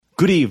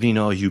Good evening,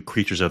 all you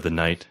creatures of the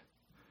night.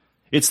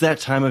 It's that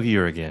time of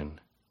year again.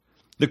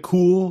 The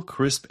cool,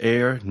 crisp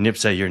air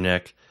nips at your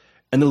neck,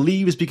 and the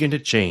leaves begin to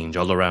change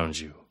all around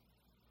you.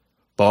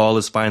 Fall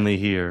is finally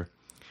here,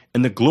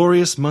 and the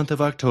glorious month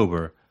of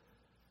October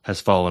has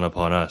fallen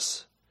upon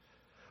us.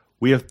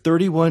 We have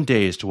 31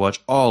 days to watch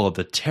all of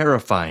the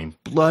terrifying,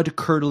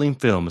 blood-curdling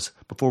films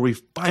before we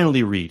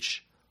finally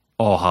reach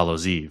All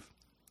Hallows Eve.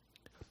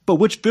 But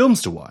which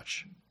films to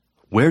watch?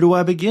 Where do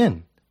I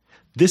begin?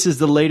 This is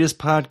the latest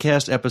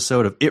podcast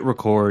episode of It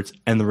Records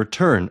and the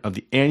return of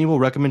the annual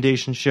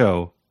recommendation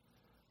show,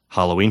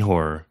 Halloween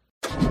Horror.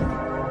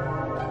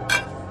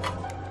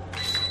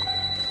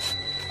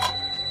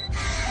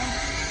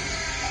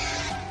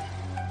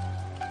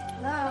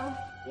 Hello?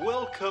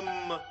 Welcome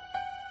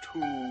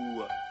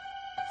to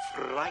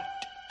Fright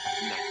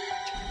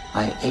Night.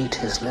 I ate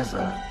his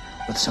liver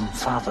with some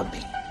fava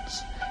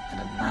beans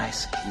and a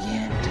nice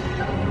Chianti.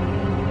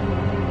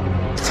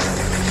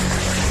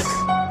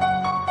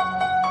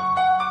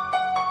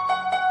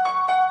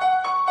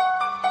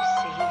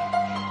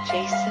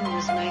 Jason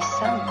was my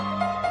son,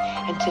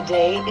 and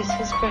today is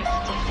his birthday.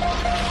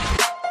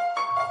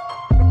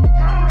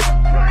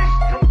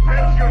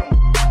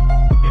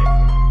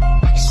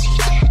 I see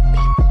dead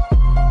people.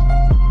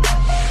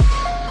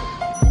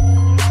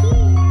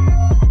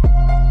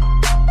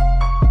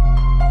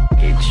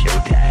 It's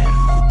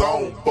showtime.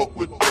 Don't fuck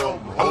with them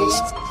hoes.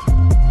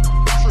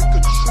 Trick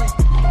or treat,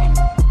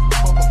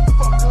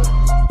 motherfucker.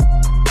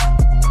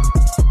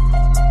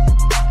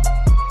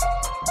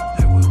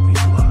 There will be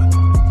blood.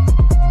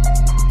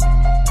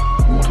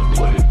 I want to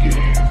play a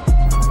game.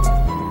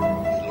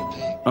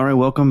 All right,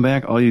 welcome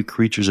back, all you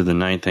creatures of the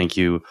night. Thank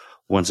you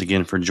once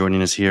again for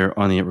joining us here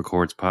on the It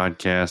Records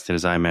podcast. It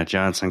is I, Matt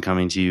Johnson,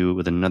 coming to you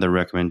with another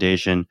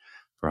recommendation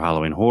for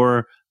Halloween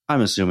Horror.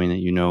 I'm assuming that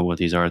you know what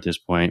these are at this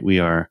point. We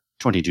are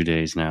 22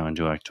 days now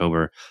into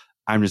October.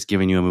 I'm just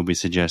giving you a movie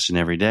suggestion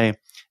every day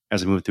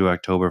as we move through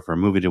October for a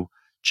movie to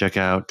check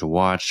out, to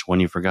watch,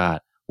 one you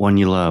forgot, one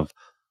you love,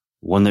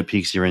 one that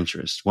piques your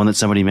interest, one that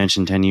somebody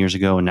mentioned 10 years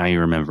ago and now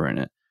you're remembering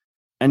it.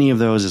 Any of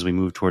those as we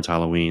move towards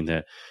Halloween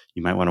that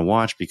you might want to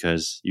watch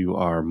because you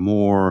are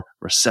more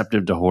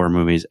receptive to horror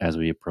movies as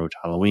we approach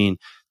Halloween.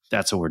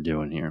 That's what we're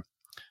doing here.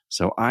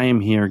 So I am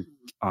here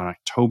on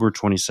October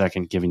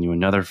 22nd giving you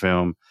another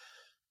film,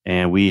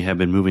 and we have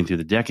been moving through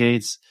the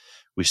decades.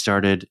 We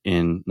started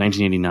in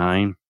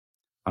 1989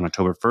 on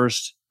October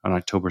 1st. On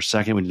October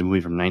 2nd, we did a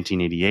movie from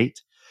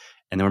 1988,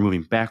 and then we're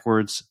moving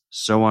backwards,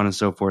 so on and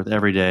so forth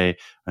every day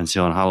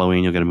until on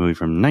Halloween you'll get a movie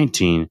from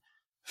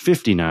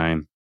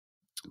 1959.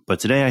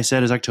 But today I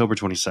said is October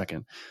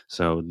 22nd.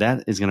 So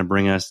that is going to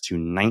bring us to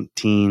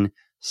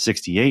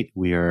 1968.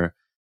 We are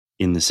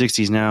in the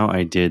 60s now.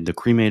 I did The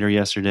Cremator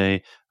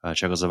yesterday, a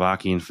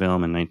Czechoslovakian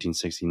film in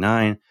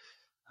 1969.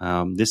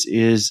 This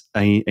is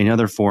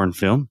another foreign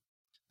film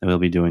that we'll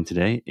be doing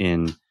today.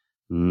 In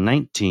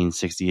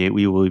 1968,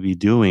 we will be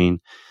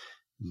doing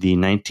the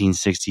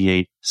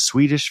 1968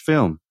 Swedish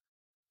film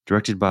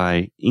directed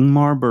by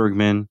Ingmar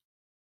Bergman,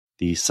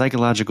 the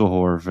psychological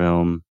horror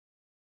film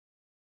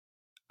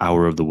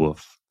Hour of the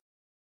Wolf.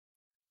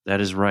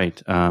 That is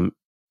right.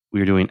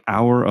 We are doing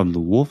Hour of the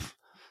Wolf,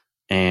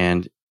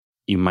 and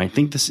you might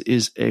think this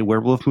is a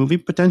werewolf movie,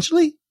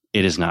 potentially.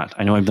 It is not.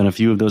 I know I've done a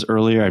few of those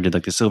earlier. I did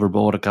like The Silver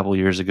Bullet a couple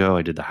years ago.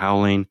 I did The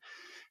Howling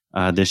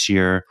this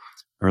year.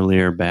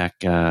 Earlier back,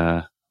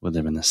 would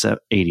have been the 80s.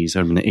 It would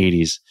have been the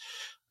 80s,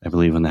 I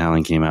believe, when The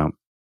Howling came out.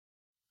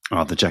 I'll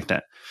have to check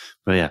that.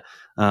 But yeah,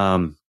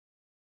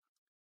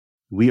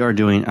 we are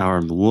doing Hour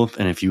of the Wolf,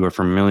 and if you are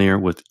familiar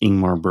with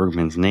Ingmar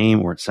Bergman's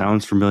name, or it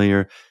sounds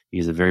familiar,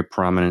 he's a very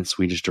prominent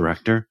Swedish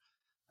director,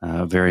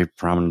 a very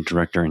prominent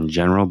director in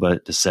general,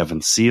 but The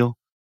Seventh Seal,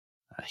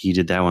 he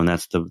did that one.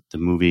 That's the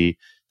movie.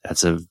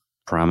 That's a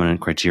prominent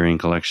Criterion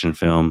Collection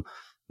film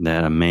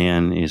that a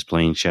man is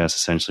playing chess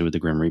essentially with the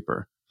Grim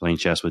Reaper, playing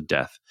chess with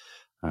death.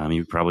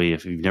 You probably,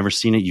 if you've never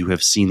seen it, you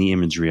have seen the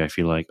imagery, I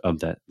feel like, of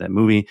that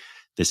movie.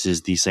 This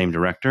is the same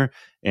director,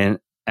 and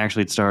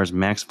actually it stars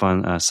Max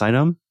von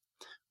Sydow,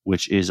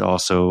 which is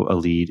also a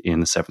lead in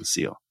The Seventh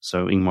Seal.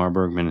 So Ingmar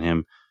Bergman and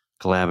him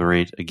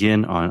collaborate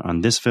again on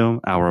this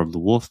film, Hour of the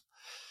Wolf.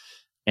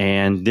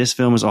 And this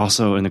film is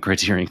also in the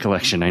Criterion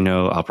Collection. I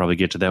know I'll probably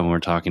get to that when we're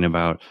talking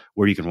about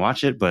where you can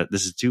watch it, but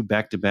this is two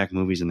back-to-back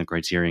movies in the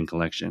Criterion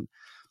Collection.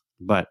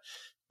 But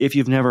if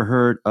you've never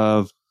heard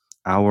of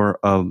Hour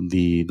of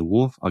the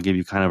Wolf, I'll give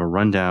you kind of a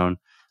rundown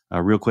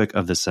real quick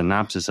of the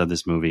synopsis of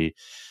this movie.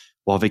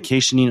 While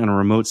vacationing on a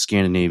remote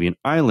Scandinavian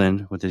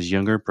island with his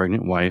younger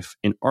pregnant wife,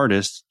 an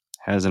artist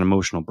has an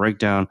emotional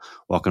breakdown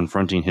while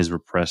confronting his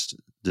repressed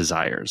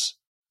desires.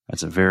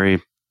 That's a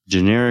very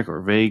generic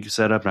or vague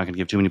setup. Not going to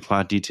give too many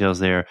plot details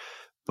there.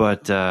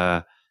 But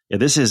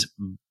this is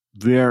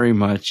very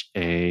much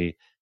a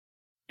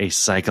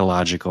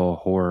psychological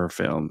horror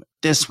film.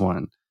 This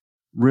one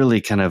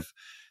really kind of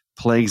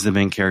plagues the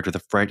main character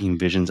with the frightening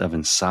visions of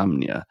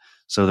insomnia.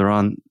 So they're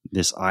on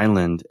this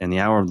island, and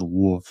the Hour of the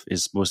Wolf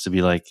is supposed to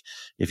be like,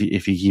 if you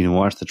even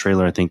watch the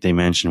trailer, I think they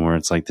mention where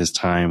it's like this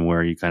time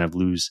where you kind of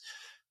lose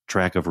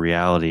track of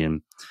reality.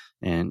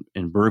 And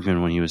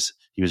Bergman, when he was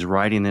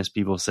writing this,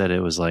 people said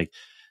it was like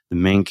the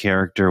main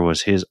character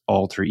was his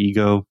alter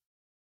ego,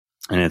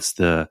 and it's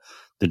the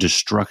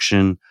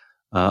destruction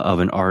of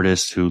an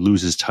artist who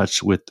loses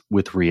touch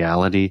with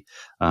reality,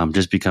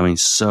 just becoming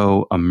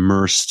so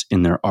immersed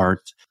in their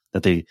art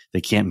that they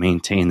can't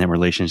maintain that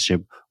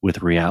relationship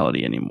with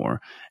reality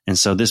anymore. And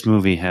so this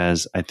movie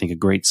has, I think, a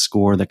great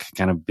score that can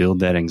kind of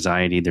build that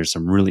anxiety. There's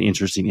some really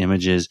interesting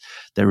images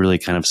that really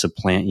kind of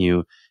supplant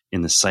you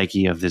in the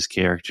psyche of this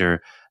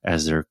character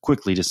as they're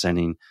quickly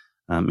descending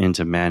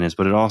into madness.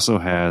 But it also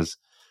has,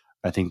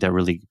 I think, that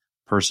really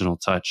personal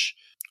touch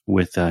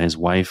with his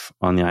wife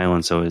on the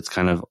island. So it's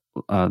kind of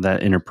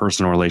that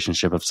interpersonal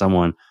relationship of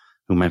someone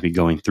who might be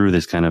going through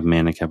this kind of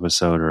manic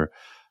episode or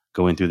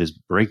going through this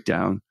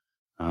breakdown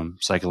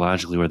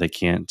psychologically, where they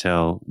can't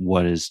tell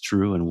what is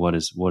true and what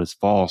is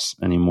false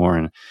anymore,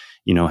 and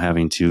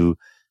having to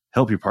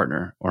help your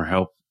partner or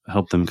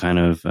help them kind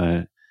of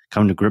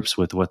come to grips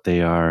with what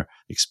they are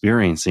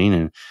experiencing,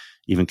 and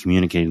even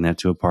communicating that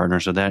to a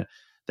partner. So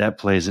that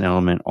plays an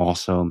element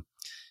also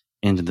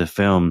into the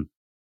film.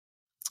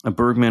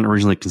 Bergman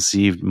originally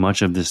conceived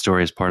much of this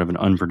story as part of an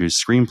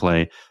unproduced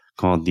screenplay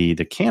called The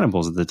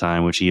Cannibals at the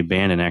time, which he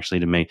abandoned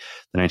actually to make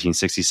the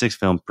 1966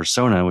 film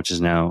Persona, which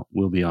is now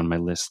will be on my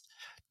list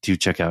to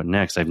check out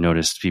next. I've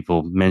noticed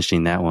people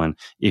mentioning that one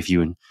if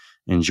you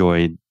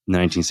enjoyed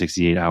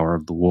 1968 Hour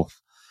of the Wolf.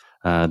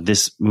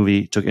 This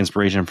movie took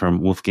inspiration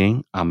from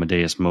Wolfgang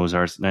Amadeus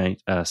Mozart's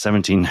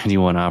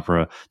 1791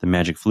 opera The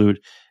Magic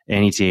Flute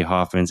and E.T.A.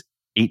 Hoffman's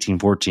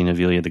 1814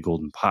 Amelia the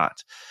Golden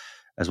Pot,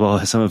 as well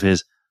as some of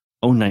his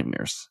own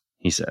nightmares,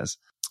 he says.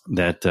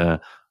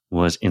 That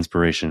was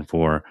inspiration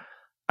for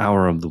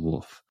Hour of the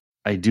Wolf.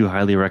 I do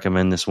highly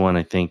recommend this one.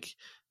 I think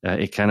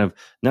it kind of,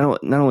 not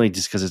only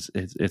just because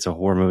it's a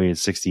horror movie,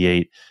 it's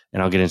 68,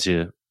 and I'll get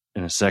into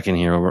in a second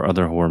here over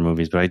other horror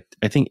movies, but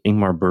I think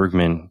Ingmar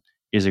Bergman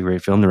is a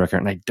great film director,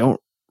 and I don't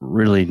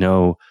really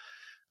know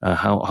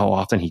how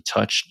often he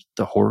touched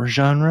the horror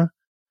genre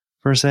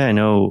per se. I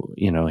know,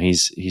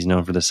 he's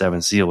known for The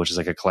Seventh Seal, which is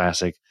like a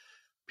classic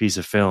piece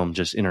of film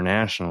just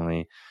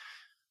internationally,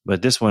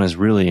 but this one is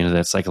really into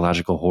that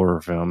psychological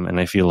horror film. And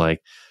I feel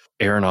like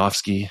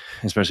Aronofsky,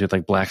 especially with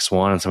like Black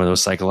Swan and some of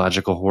those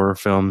psychological horror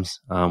films,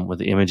 with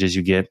the images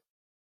you get.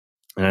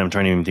 And I'm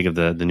trying to even think of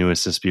the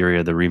newest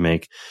Suspiria, the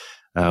remake,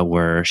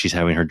 where she's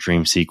having her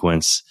dream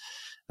sequence,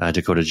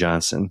 Dakota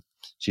Johnson.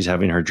 She's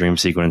having her dream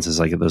sequences,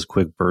 like those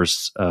quick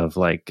bursts of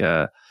like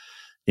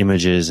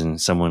images and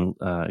someone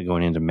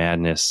going into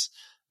madness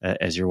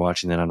as you're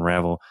watching that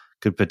unravel.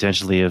 Could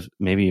potentially have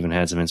maybe even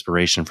had some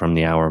inspiration from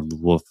The Hour of the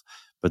Wolf.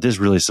 But this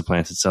really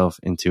supplants itself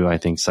into, I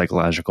think,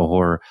 psychological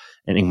horror,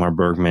 and Ingmar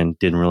Bergman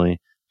didn't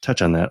really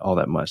touch on that all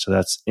that much. So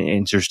that's an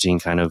interesting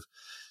kind of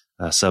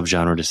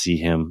subgenre to see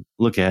him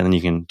look at, and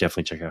you can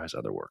definitely check out his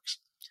other works.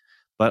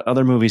 But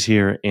other movies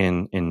here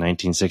in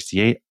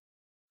 1968,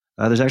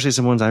 there's actually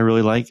some ones I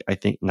really like. I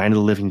think Night of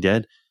the Living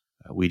Dead.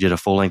 We did a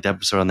full-length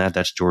episode on that.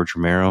 That's George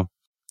Romero.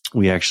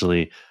 We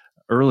actually,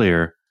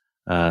 earlier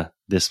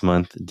this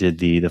month, did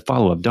the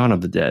follow-up, Dawn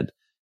of the Dead,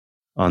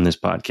 on this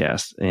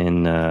podcast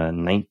in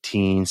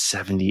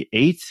 1978.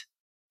 Let's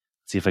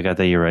see if I got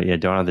that year right. Yeah,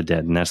 Dawn of the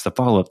Dead. And that's the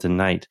follow-up to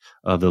Night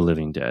of the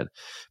Living Dead.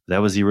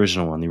 That was the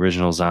original one, the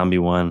original zombie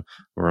one,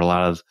 where a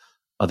lot of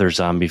other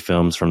zombie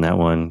films from that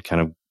one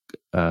kind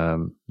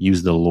of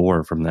use the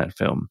lore from that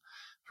film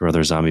for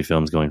other zombie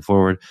films going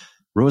forward.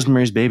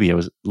 Rosemary's Baby. I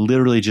was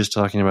literally just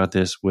talking about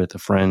this with a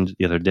friend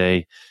the other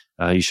day.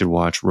 You should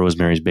watch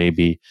Rosemary's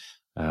Baby.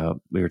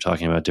 We were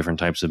talking about different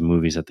types of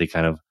movies that they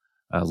kind of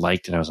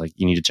liked, and I was like,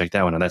 you need to check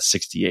that one out. That's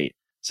 68.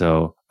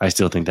 So I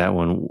still think that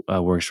one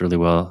works really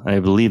well. I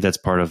believe that's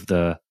part of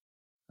the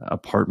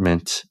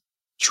Apartment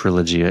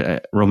trilogy,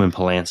 Roman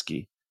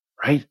Polanski,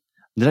 right?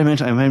 Did I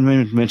mention? I might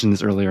have mentioned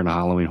this earlier in a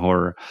Halloween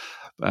horror.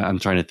 I'm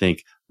trying to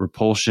think.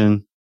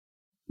 Repulsion,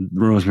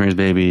 Rosemary's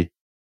Baby,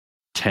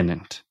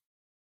 Tenant,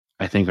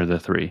 I think are the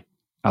three.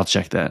 I'll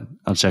check that.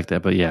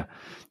 But yeah,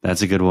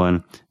 that's a good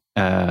one.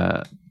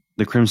 The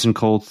Crimson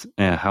Cult,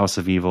 House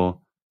of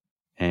Evil,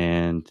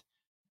 and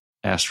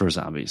Astro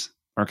Zombies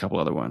are a couple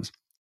other ones.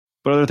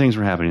 But other things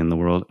were happening in the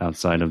world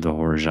outside of the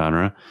horror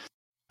genre.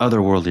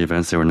 Otherworldly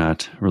events that were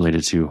not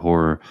related to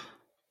horror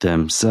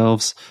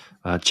themselves.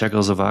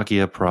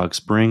 Czechoslovakia, Prague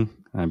Spring.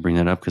 I bring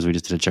that up because we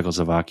just did a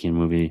Czechoslovakian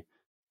movie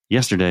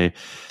yesterday.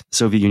 The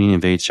Soviet Union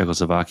invades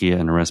Czechoslovakia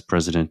and arrests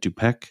President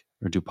Dupak.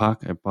 I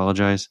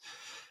apologize.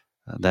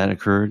 That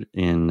occurred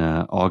in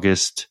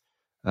August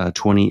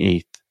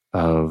 28th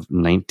of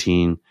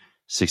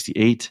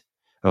 1968.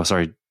 Oh,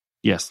 sorry.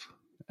 Yes,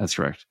 that's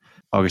correct.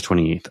 August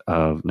 28th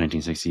of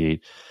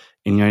 1968.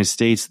 In the United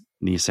States,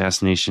 the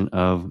assassination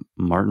of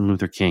Martin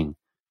Luther King.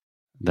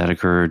 That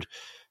occurred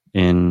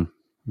in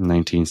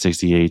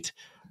 1968.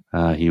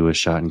 He was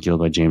shot and killed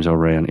by James L.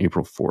 Ray on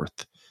April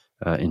 4th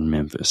in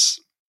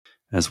Memphis.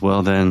 As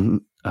well,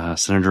 then,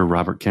 Senator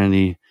Robert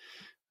Kennedy,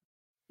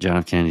 John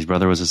F. Kennedy's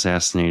brother, was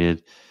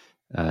assassinated.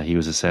 He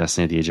was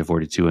assassinated at the age of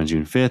 42 on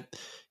June 5th.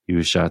 He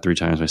was shot 3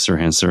 times by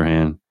Sirhan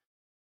Sirhan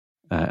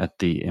at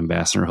the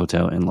Ambassador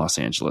Hotel in Los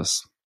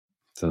Angeles.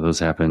 So those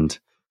happened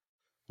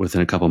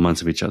within a couple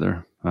months of each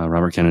other.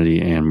 Robert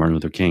Kennedy and Martin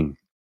Luther King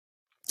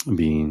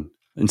being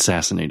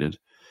assassinated.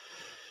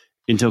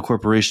 Intel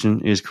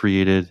Corporation is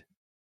created,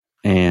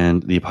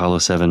 and the Apollo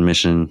 7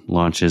 mission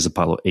launches,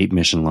 Apollo 8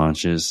 mission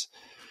launches,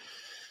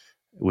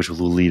 which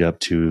will lead up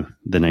to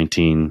the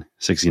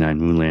 1969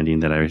 moon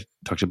landing that I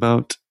talked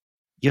about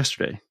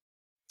yesterday.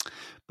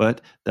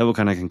 But that will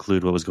kind of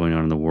conclude what was going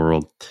on in the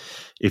world.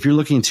 If you're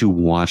looking to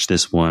watch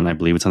this one, I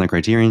believe it's on the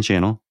Criterion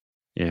channel,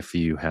 if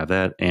you have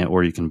that,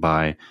 or you can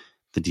buy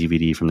the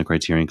DVD from the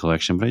Criterion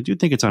Collection. But I do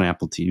think it's on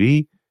Apple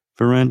TV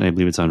for rent. I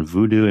believe it's on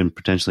Vudu and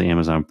potentially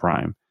Amazon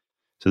Prime.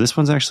 So this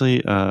one's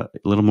actually a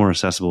little more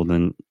accessible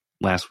than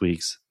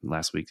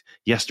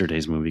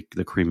yesterday's movie,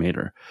 The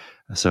Cremator.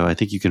 So I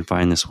think you can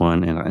find this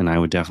one, and I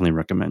would definitely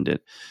recommend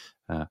it.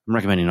 I'm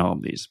recommending all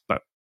of these,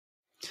 but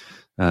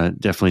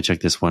definitely check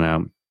this one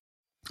out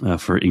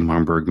for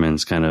Ingmar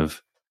Bergman's kind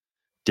of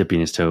dipping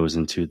his toes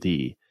into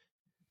the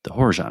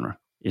horror genre,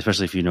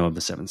 especially if you know of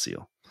The Seventh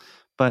Seal.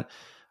 But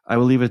I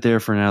will leave it there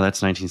for now.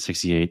 That's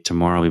 1968.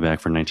 Tomorrow I'll be back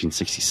for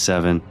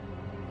 1967. Where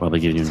I'll be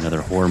giving you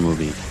another horror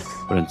movie.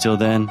 But until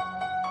then,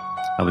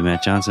 I'll be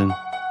Matt Johnson,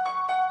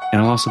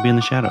 and I'll also be in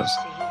the shadows.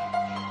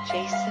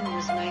 Jason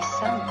was my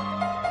son,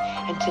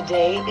 and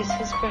today is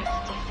his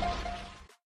birthday.